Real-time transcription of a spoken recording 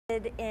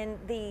in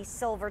the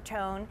silver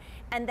tone,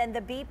 and then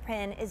the B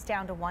pin is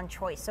down to one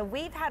choice. So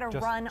we've had a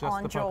run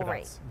on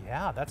jewelry.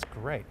 Yeah, that's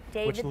great.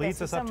 David, which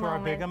leads us up to our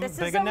big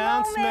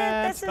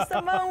announcement. This is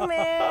the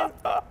moment.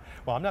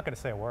 Well, I'm not going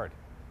to say a word.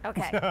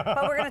 Okay,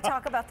 but we're going to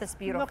talk about this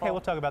beautiful. Okay,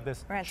 we'll talk about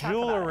this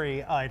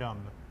jewelry item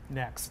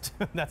next.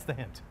 That's the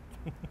hint.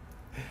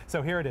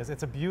 So here it is.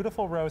 It's a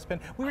beautiful rose pin.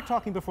 We were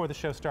talking before the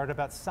show started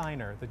about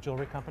Signer, the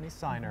jewelry company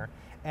Signer.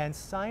 And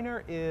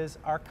Signer is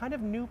our kind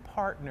of new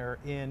partner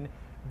in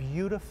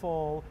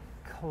beautiful,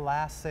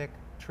 classic,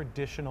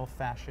 traditional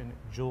fashion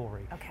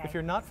jewelry. Okay. If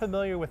you're not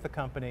familiar with the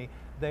company,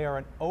 they are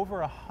an over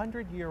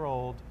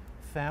 100-year-old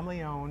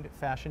family-owned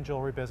fashion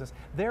jewelry business.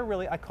 They're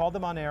really, I called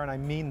them on air and I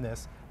mean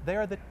this, they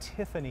are the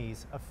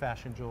Tiffany's of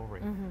fashion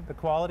jewelry. The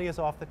quality is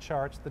off the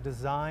charts, the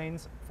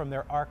designs from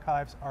their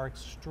archives are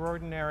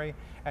extraordinary,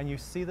 and you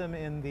see them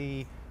in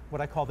the,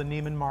 what I call the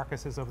Neiman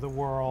Marcuses of the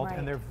world,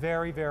 and they're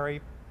very, very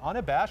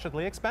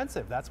unabashedly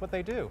expensive. That's what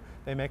they do.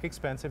 They make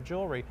expensive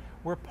jewelry.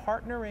 We're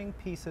partnering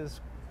pieces,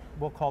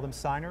 we'll call them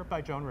Signer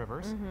by Joan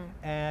Rivers,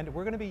 and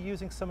we're going to be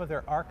using some of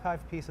their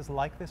archive pieces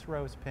like this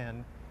rose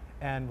pin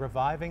and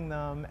reviving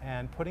them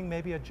and putting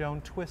maybe a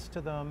Joan twist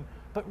to them,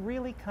 but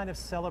really kind of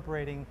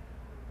celebrating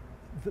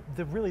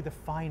really the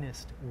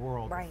finest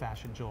world of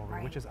fashion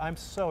jewelry, which is I'm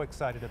so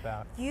excited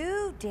about.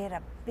 You did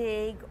a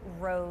big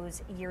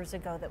rose years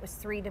ago that was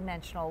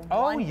three-dimensional.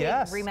 Oh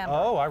yes, remember?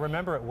 Oh, I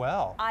remember it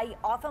well. I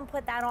often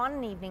put that on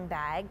an evening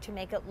bag to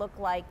make it look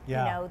like you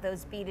know,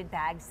 those beaded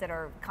bags that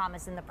are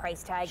commas in the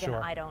price tag and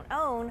I don't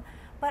own.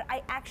 But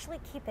I actually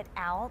keep it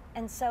out,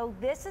 and so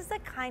this is the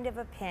kind of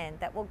a pin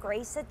that will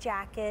grace a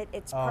jacket.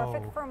 It's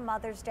perfect for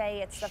Mother's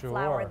Day. It's the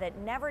flower that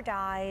never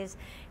dies.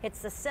 It's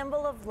the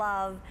symbol of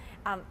love.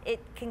 It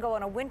can go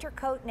on a winter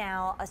coat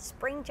now, a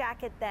spring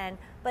jacket then,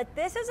 but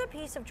this is a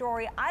piece of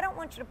jewelry I don't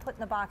want you to put in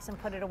the box and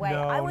put it away.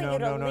 I want you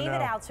to leave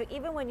it out, so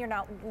even when you're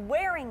not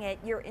wearing it,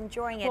 you're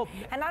enjoying it.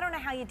 And I don't know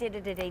how you did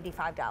it at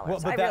 $85. Well,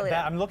 but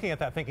I'm looking at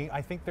that thinking,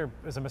 I think there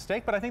is a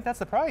mistake, but I think that's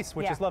the price,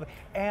 which is lovely.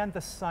 And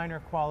the Signer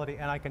quality,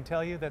 and I can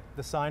tell you that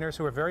the Signers,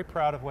 who are very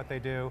proud of what they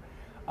do,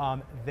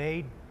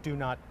 they do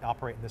not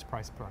operate in this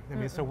price point. I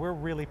mean, so we're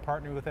really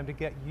partnering with them to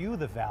get you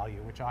the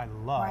value, which I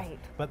love.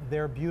 But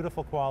their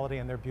beautiful quality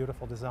and their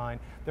beautiful design.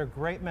 They're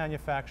great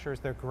manufacturers,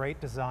 they're great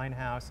design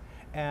house,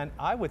 and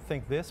I would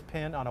think this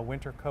pin on a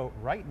winter coat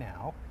right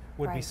now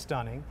would be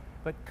stunning.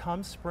 But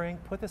come spring,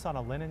 put this on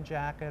a linen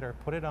jacket or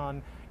put it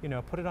on, you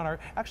know, put it on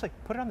actually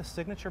put it on the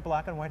signature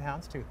black and white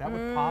houndstooth. That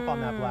would pop on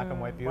that black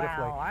and white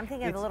beautifully. Wow, I'm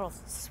thinking of the little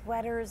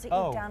sweaters that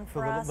you've done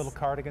for us. The little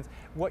cardigans.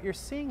 What you're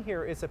seeing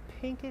here is a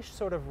pinkish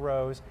sort of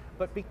rose,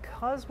 but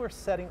because we're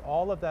setting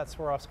all of that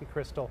Swarovski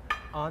crystal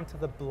onto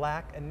the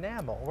black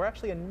enamel, we're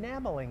actually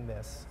enameling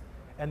this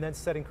and then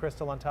setting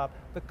crystal on top,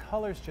 the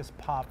colors just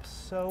pop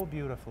so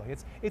beautifully.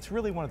 It's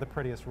really one of the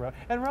prettiest roses.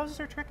 And roses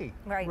are tricky.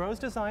 Rose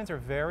designs are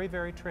very,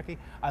 very tricky.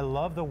 I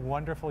love the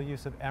wonderful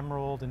use of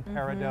emerald and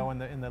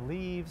peridot in the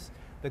leaves,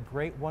 the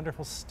great,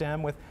 wonderful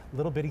stem with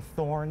little bitty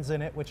thorns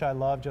in it, which I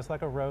love, just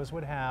like a rose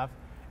would have.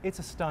 It's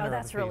a stunner. Oh,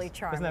 that's really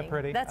charming. Isn't that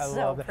pretty? That's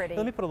so pretty.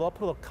 Let me put a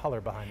little color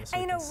behind this.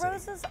 And you know,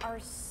 roses are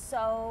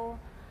so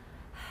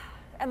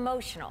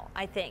emotional,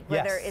 I think,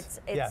 whether it's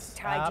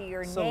tied to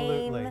your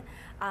name,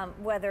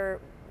 whether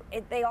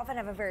they often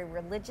have a very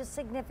religious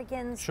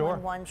significance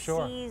when one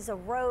sees a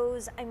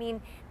rose. I mean,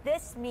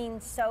 this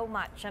means so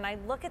much, and I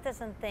look at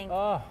this and think,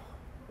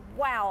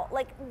 wow,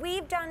 like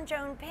we've done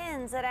Joan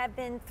pins that have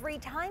been 3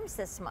 times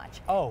this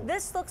much.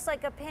 This looks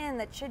like a pin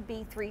that should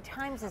be 3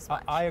 times as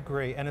much. I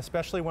agree, and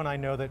especially when I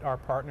know that our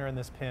partner in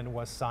this pin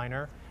was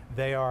Signer.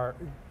 They are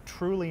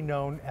truly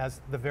known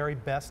as the very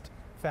best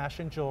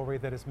fashion jewelry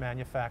that is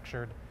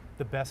manufactured,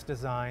 the best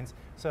designs.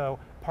 So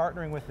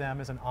partnering with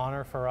them is an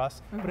honor for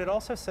us, but it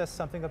also says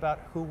something about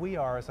who we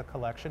are as a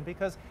collection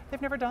because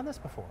they've never done this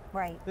before.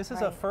 This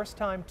is a first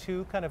time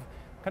two kind of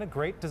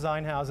great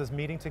design houses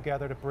meeting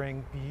together to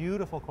bring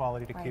beautiful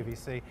quality to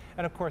QVC,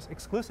 and of course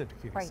exclusive to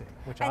QVC,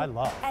 which I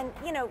love. And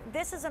you know,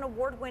 this is an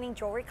award-winning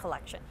jewelry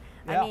collection.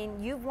 I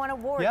mean, you've won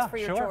awards for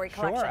your jewelry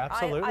collection.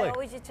 Absolutely. I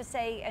always used to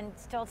say, and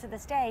still to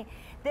this day,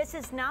 this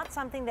is not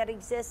something that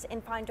exists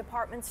in fine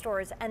department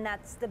stores, and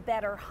that's the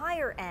better,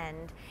 higher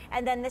end.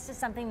 And then this is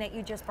something that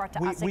you just brought to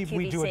us at QVC.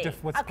 We do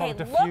what's called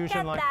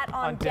diffusion look at that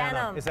on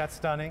denim. Is that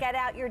stunning? Get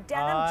out your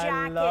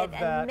denim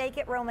jacket and make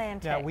it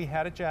romantic. Now, we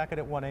had a jacket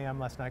at 1 a.m.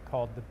 last night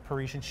called the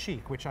Parisian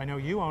Chic, which I know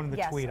you own in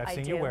the tweed. I've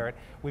seen you wear it.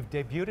 We've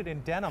debuted it in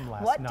denim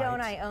last night. What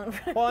don't I own?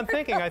 Well, I'm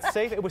thinking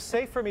it was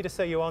safe for me to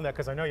say you own that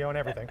because I know you own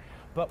everything.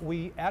 But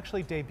we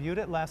actually debuted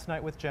it last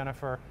night with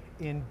Jennifer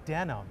in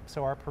denim.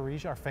 So our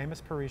famous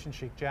Parisian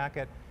Chic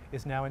jacket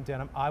is now in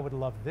denim. I would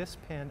love this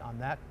pin on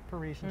that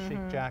Parisian Chic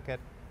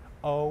jacket.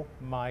 Oh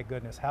my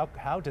goodness,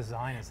 how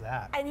design is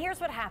that? And here's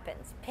what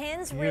happens.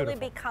 Pins really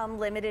become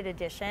limited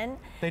edition.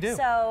 They do.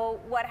 So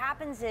what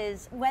happens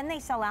is when they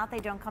sell out, they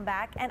don't come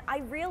back. And I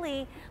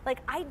really,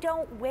 I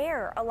don't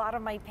wear a lot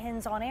of my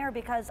pins on air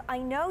because I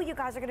know you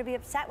guys are gonna be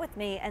upset with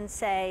me and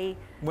say,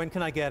 when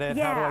can I get it?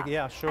 Yeah, how do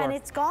I, sure. And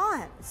it's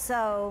gone,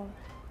 so.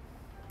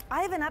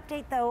 I have an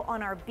update though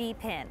on our B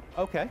pin.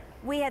 Okay.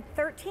 We had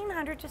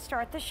 1,300 to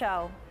start the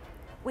show.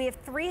 We have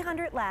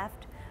 300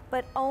 left,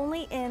 but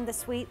only in the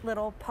sweet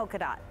little polka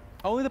dot.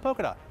 Only the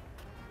polka dot.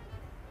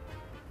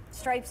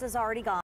 Stripes is already gone.